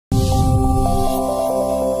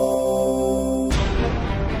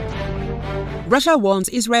Russia warns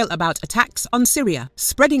Israel about attacks on Syria.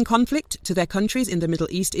 Spreading conflict to their countries in the Middle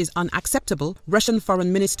East is unacceptable, Russian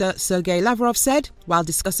Foreign Minister Sergey Lavrov said while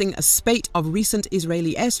discussing a spate of recent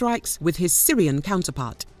Israeli airstrikes with his Syrian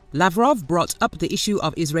counterpart. Lavrov brought up the issue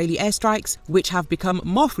of Israeli airstrikes, which have become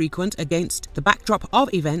more frequent against the backdrop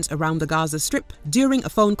of events around the Gaza Strip, during a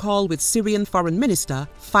phone call with Syrian Foreign Minister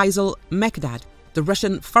Faisal Mekdad. The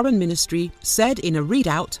Russian Foreign Ministry said in a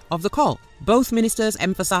readout of the call. Both ministers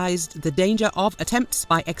emphasized the danger of attempts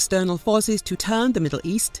by external forces to turn the Middle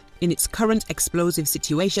East, in its current explosive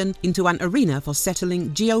situation, into an arena for settling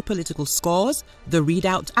geopolitical scores, the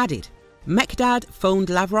readout added. Mekdad phoned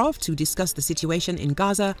Lavrov to discuss the situation in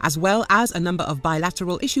Gaza, as well as a number of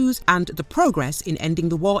bilateral issues and the progress in ending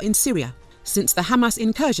the war in Syria. Since the Hamas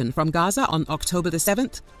incursion from Gaza on October the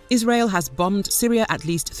 7th, Israel has bombed Syria at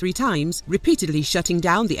least 3 times, repeatedly shutting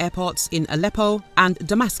down the airports in Aleppo and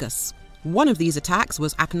Damascus. One of these attacks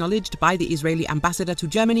was acknowledged by the Israeli ambassador to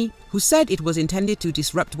Germany, who said it was intended to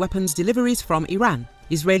disrupt weapons deliveries from Iran.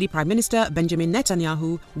 Israeli Prime Minister Benjamin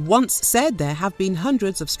Netanyahu once said there have been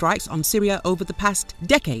hundreds of strikes on Syria over the past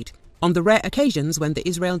decade. On the rare occasions when the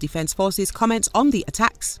Israel Defense Forces comments on the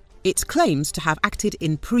attacks, it claims to have acted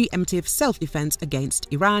in preemptive self-defense against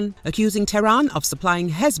Iran, accusing Tehran of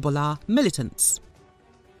supplying Hezbollah militants.